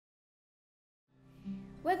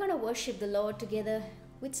We're going to worship the Lord together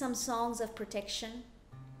with some songs of protection.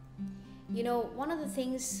 You know, one of the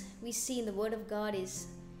things we see in the Word of God is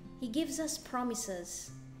He gives us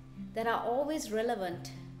promises that are always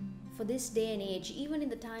relevant for this day and age, even in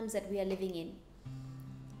the times that we are living in.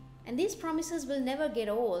 And these promises will never get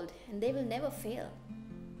old and they will never fail.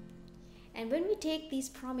 And when we take these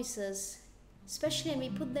promises, especially when we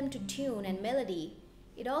put them to tune and melody,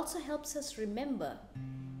 it also helps us remember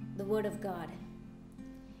the Word of God.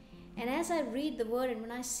 And as I read the Word and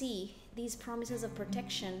when I see these promises of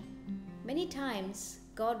protection, many times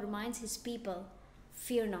God reminds His people,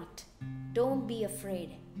 fear not, don't be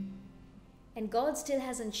afraid. And God still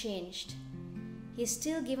hasn't changed. He's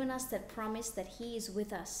still given us that promise that He is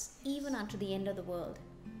with us, even unto the end of the world.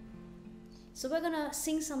 So we're going to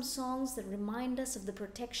sing some songs that remind us of the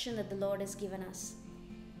protection that the Lord has given us.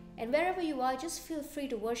 And wherever you are, just feel free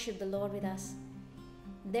to worship the Lord with us.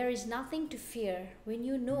 There is nothing to fear when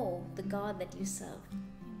you know the God that you serve.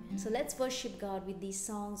 So let's worship God with these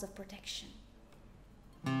songs of protection.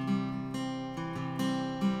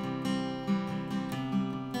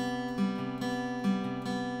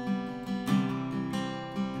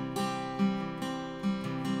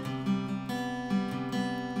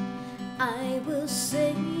 I will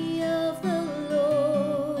say of the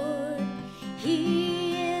Lord,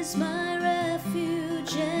 He is my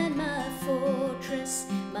refuge and my fortress,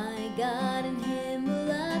 my God, in Him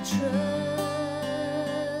will I trust.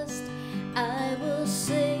 I will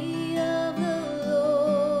say of the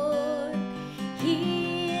Lord,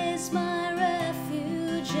 He is my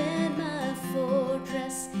refuge and my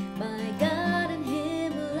fortress, my God, in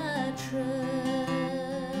Him will I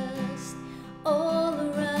trust. All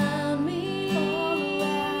around me,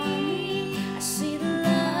 I see the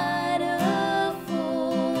light of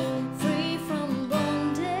full, free from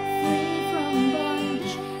bondage,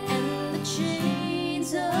 and the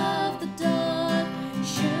chains of the dark.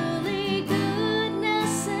 Surely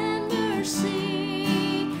goodness and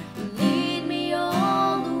mercy lead me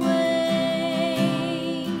all the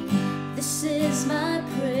way. This is my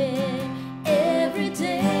prayer every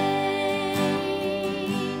day.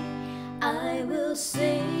 I will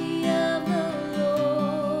say of the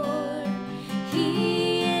Lord,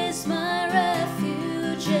 He is my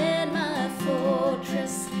refuge and my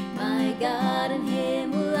fortress, my God, in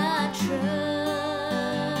Him will I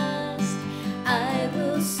trust. I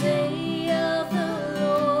will say of the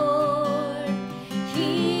Lord,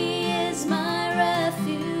 He is my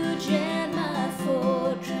refuge and my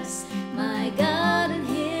fortress, my God, in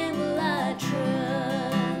Him will I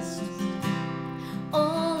trust.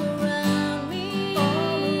 All around me,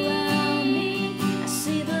 I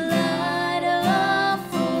see the light of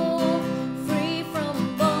full, free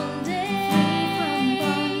from bondage,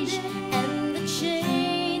 and the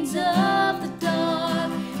chains of the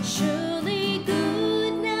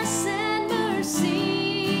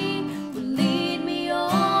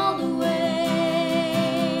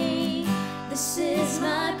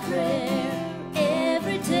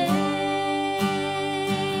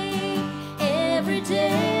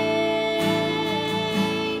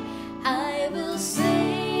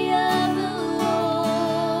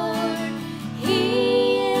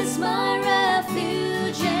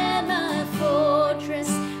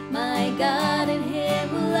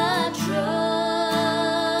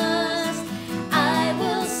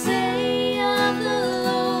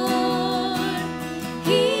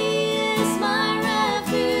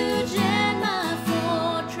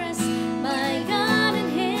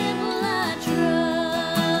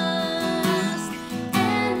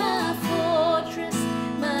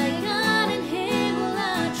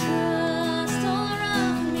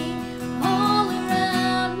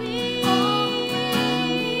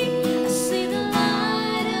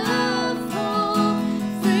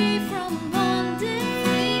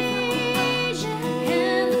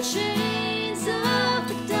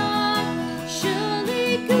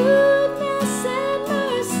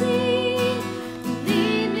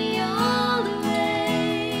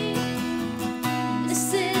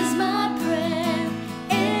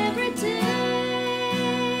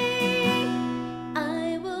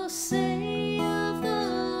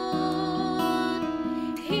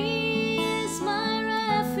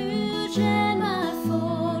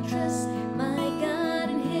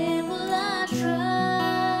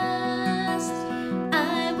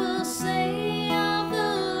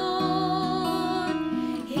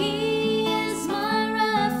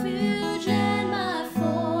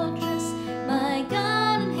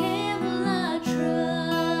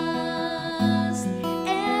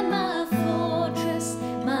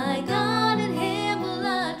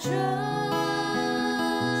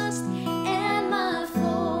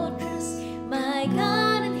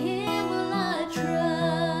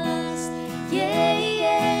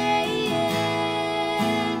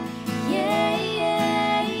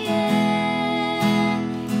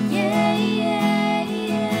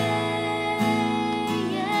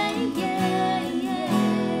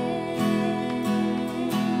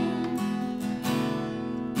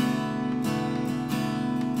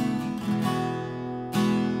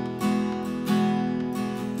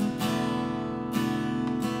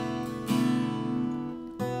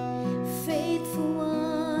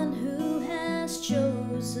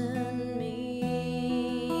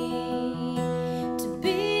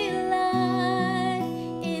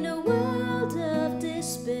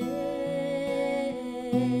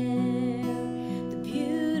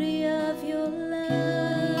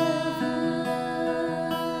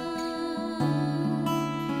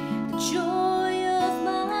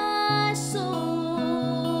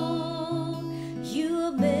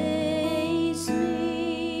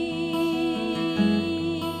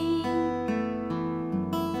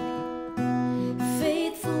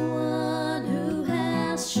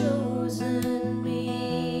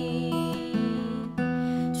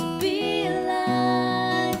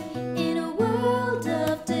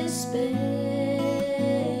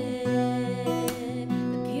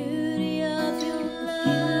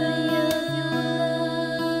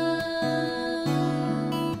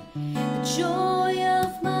joy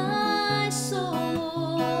of my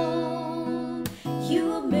soul.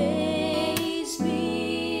 You amaze me.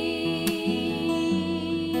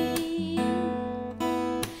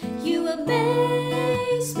 You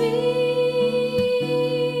amaze me.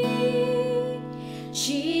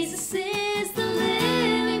 Jesus is the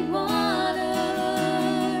living water.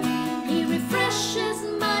 He refreshes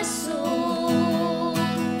my soul.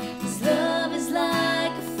 His love is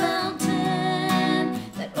like a fountain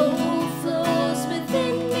that overflows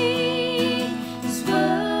within me. His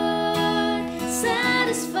word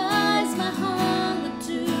satisfies my hunger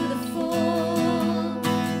to the full.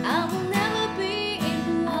 I will never be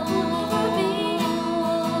in want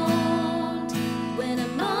when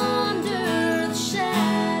I'm under the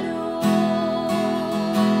shadow.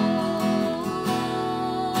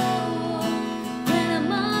 When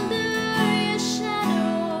I'm under your shadow.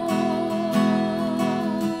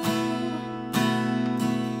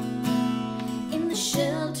 In the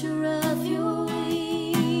shelter of your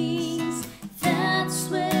wings, that's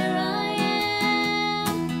where I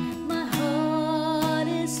am. My heart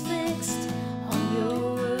is fixed on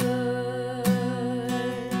your word.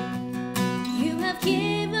 You have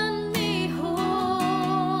given me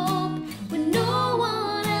hope when no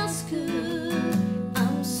one else could.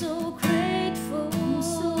 I'm so grateful. I'm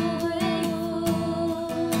so grateful.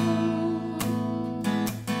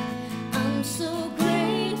 I'm so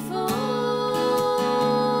grateful.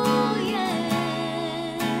 Yeah.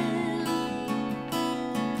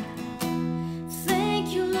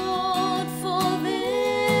 Thank you, Lord, for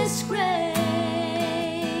this grace.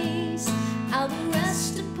 I will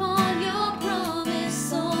rest upon your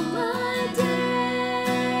promise all my days.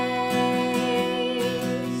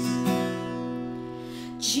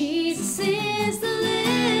 Jesus is the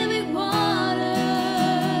living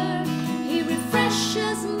water. He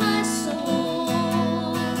refreshes my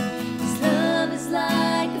soul. His love is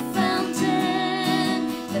like a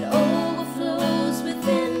fountain that overflows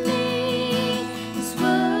within me. His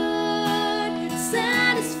word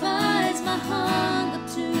satisfies my hunger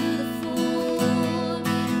to the full.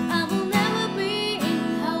 I will never be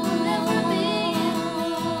want.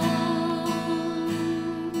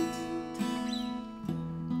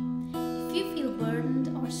 If you feel burdened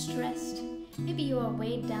or stressed, maybe you are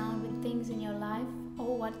weighed down with things in your life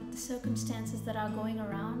or what the circumstances that are going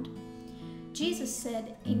around. Jesus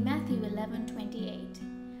said in Matthew 11:28,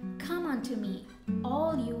 "Come unto me,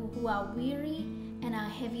 all you who are weary and are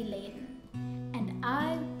heavy laden, and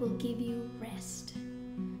I will give you rest."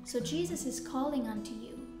 So Jesus is calling unto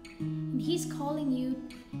you, and He's calling you.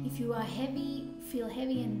 If you are heavy, feel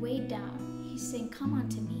heavy and weighed down, He's saying, "Come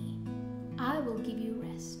unto me, I will give you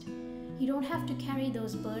rest." You don't have to carry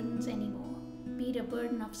those burdens anymore, be it a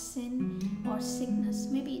burden of sin or sickness,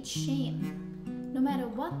 maybe it's shame. No matter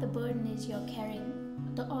what the burden is you're carrying,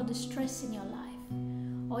 or the stress in your life,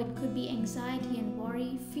 or it could be anxiety and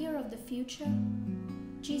worry, fear of the future,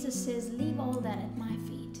 Jesus says, leave all that at my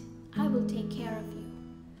feet. I will take care of you.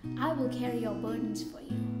 I will carry your burdens for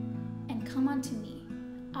you. And come unto me.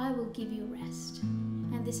 I will give you rest.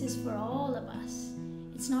 And this is for all of us.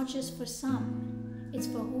 It's not just for some. It's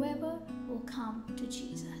for whoever will come to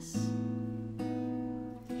Jesus.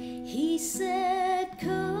 He said,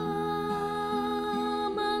 "Come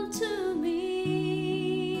unto me,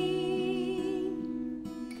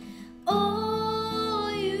 all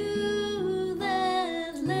you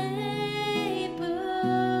that labor,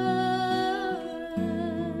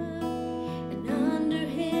 and under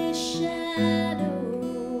His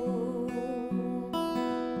shadow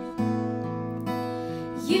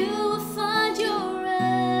you will find your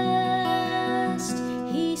rest."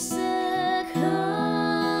 He said,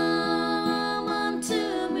 "Come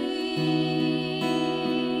unto me,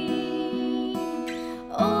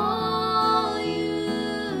 all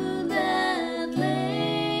you that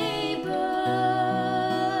labor,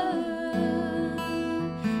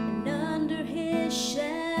 and under His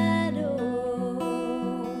shadow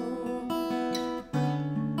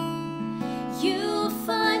you'll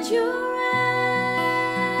find your rest."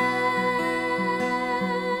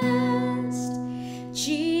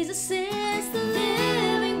 Jesus is the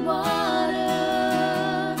living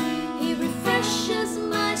water. He refreshes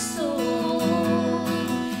my soul.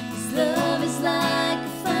 His love is like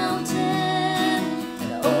a fountain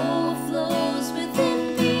that overflows within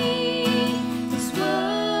me. His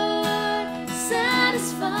word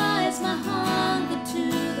satisfies my hunger to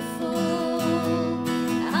the full.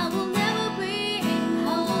 I will never be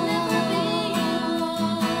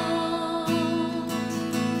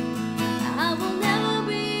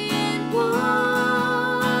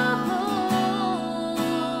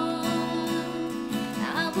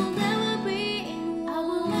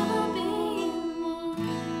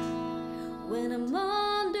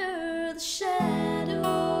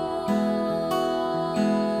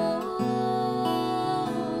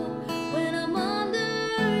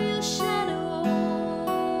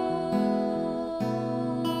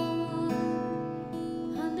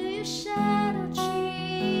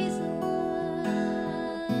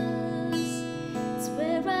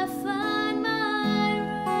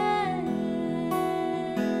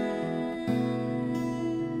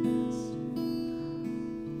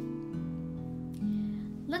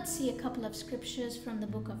let's see a couple of scriptures from the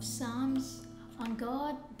book of Psalms on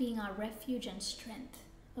God being our refuge and strength,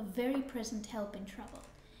 a very present help in trouble.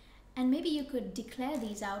 And maybe you could declare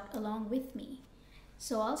these out along with me.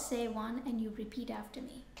 So I'll say one and you repeat after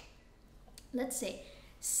me. Let's say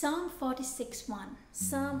Psalm 46:1.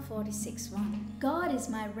 Psalm 46:1. God is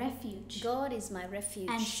my refuge. God is my refuge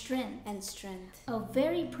and strength. And strength. A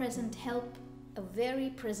very present help. A very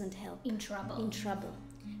present help in trouble. In trouble.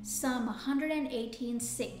 Psalm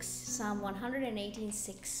 118:6. Psalm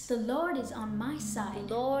 118:6. The Lord is on my side.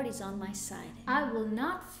 The Lord is on my side. I will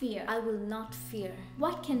not fear. I will not fear.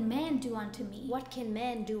 What can man do unto me? What can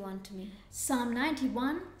man do unto me? Psalm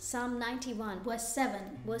 91. Psalm 91. Verse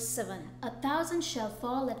 7. Verse 7. 1,000 shall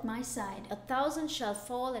fall at my side. 1,000 shall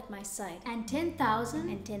fall at my side. And 10,000.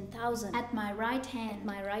 And 10,000. At my right hand. At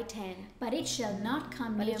my right hand. But it shall not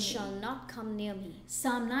come near me. But it shall not come near me.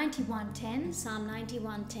 Psalm 91:10. Psalm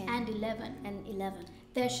 91:10. And 11. And 11.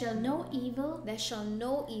 There shall no evil. There shall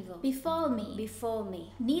no evil befall me. Befall me.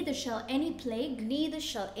 Neither shall any plague. Neither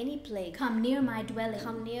shall any plague come near my dwelling.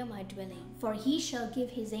 Come near my dwelling. For he shall give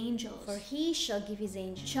his angels. For he shall give his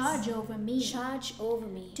angels. Charge over me. Charge over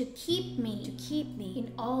me. To keep me. To keep me.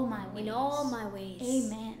 In all my ways. In all my ways.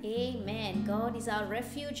 Amen. Amen. God is our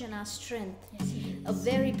refuge and our strength. Yes, he is. A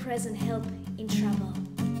very present help in trouble.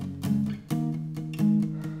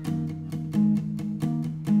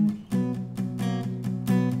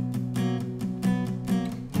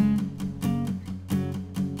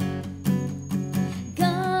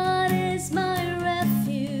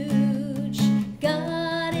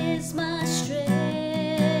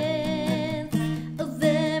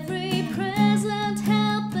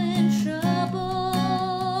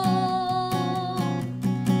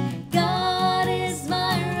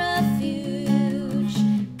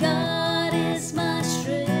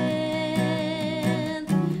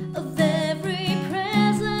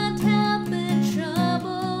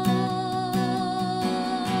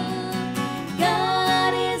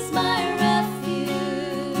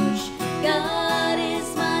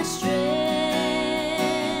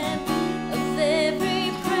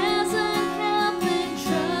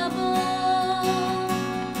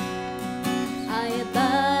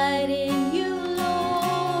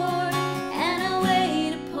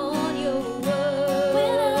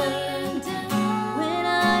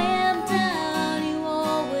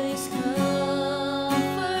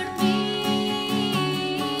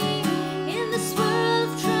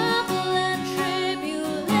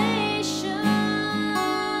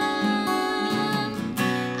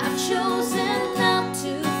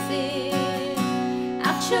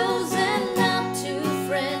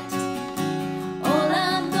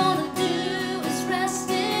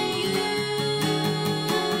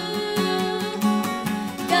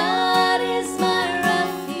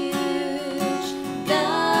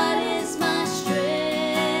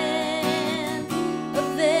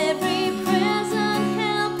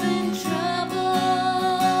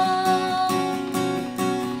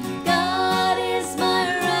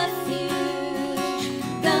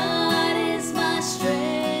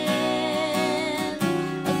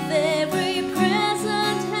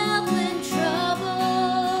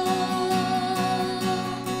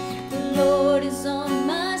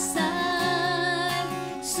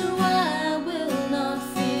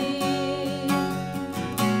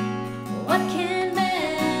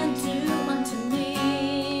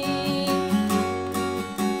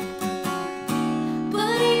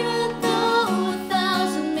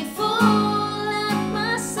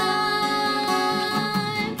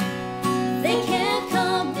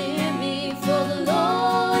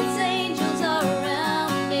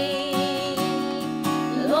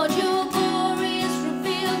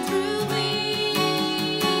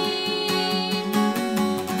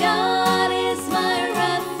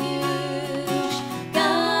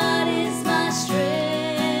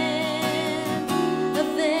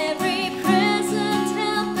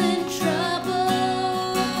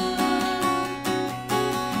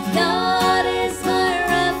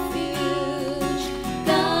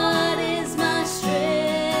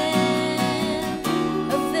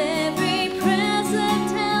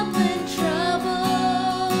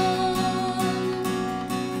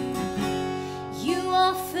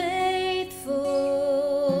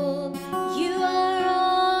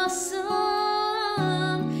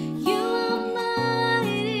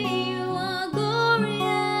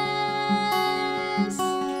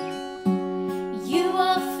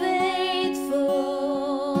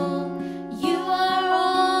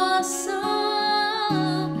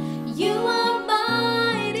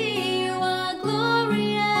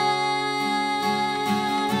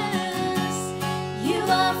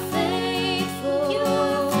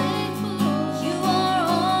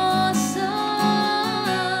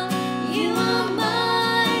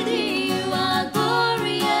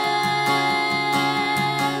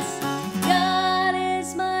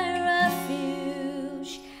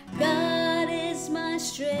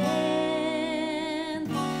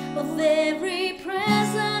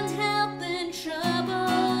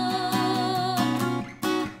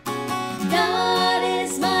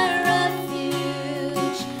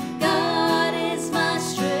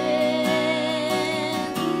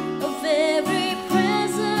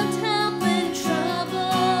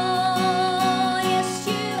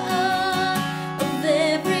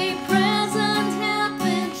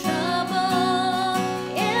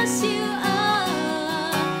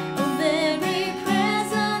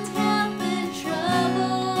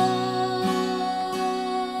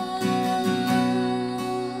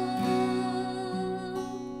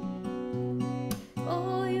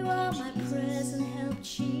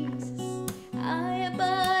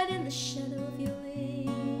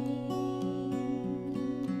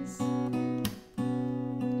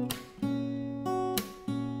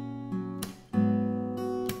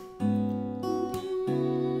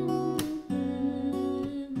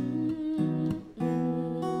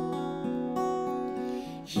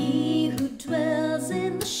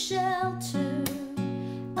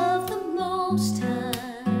 Most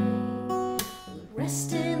High will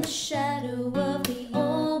rest in the shadow of the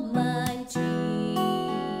Almighty.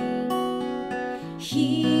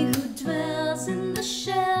 He who dwells in the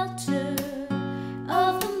shelter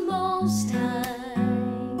of the Most High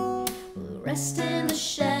will rest in the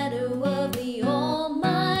shadow of the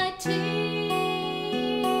Almighty.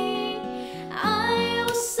 I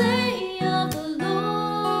will say of the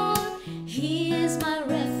Lord, He is my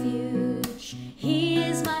refuge, He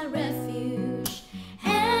is my refuge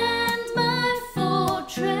and my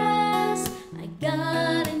fortress, my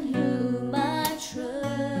God in whom I trust.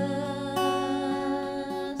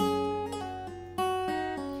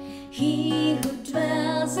 He who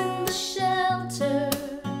dwells in the shelter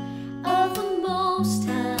of the Most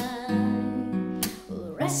High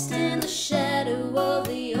will rest in the shadow of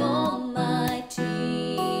the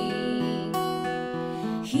Almighty.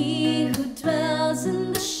 He who dwells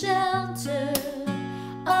in the shelter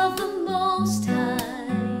of the Most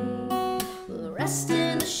High will rest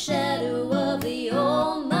in the shadow of the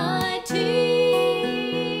Almighty.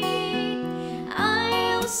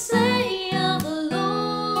 I will say of the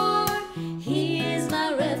Lord, He is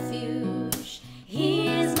my refuge, He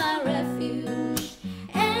is my refuge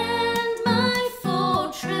and my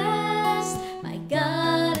fortress, my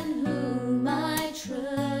God in whom I trust.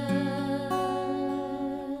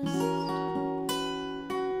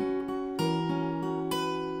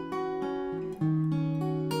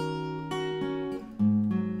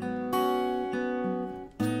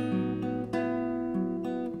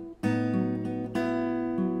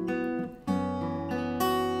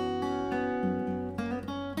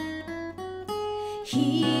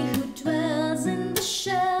 He who dwells in the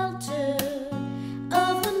shelter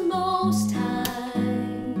of the Most High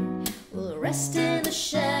will rest in the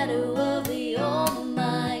shadow of the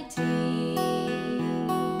Almighty.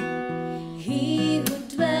 He who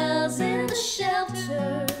dwells in the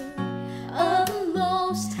shelter of the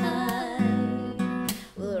Most High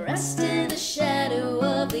will rest in the shadow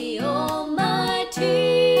of the Almighty.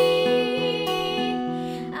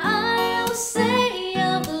 I will say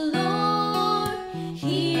of the Lord,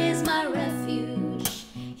 He is my refuge,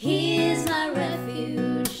 He is my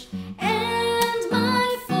refuge and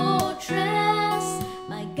my fortress,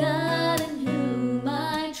 my God in whom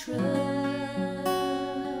I trust.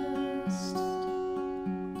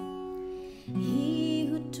 He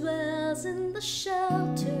who dwells in the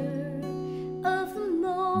shelter of the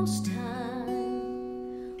Most High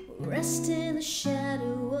will rest in the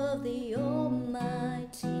shadow of the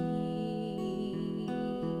Almighty.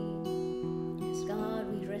 Yes,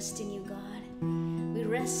 God, we rest in you, God. We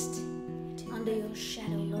rest under your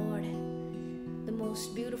shadow, Lord. The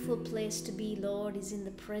most beautiful place to be, Lord, is in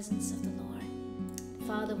the presence of the Lord.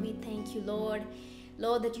 Father, we thank you, Lord.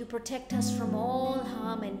 Lord, that you protect us from all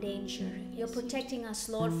harm and danger. You're protecting us,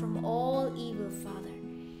 Lord, from all evil, Father.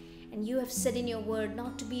 And you have said in your word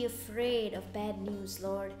not to be afraid of bad news,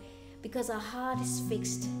 Lord, because our heart is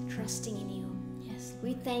fixed, trusting in you. Yes.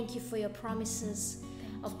 We thank you for your promises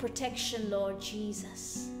of protection, Lord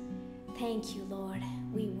Jesus. Thank you, Lord.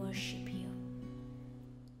 We worship you.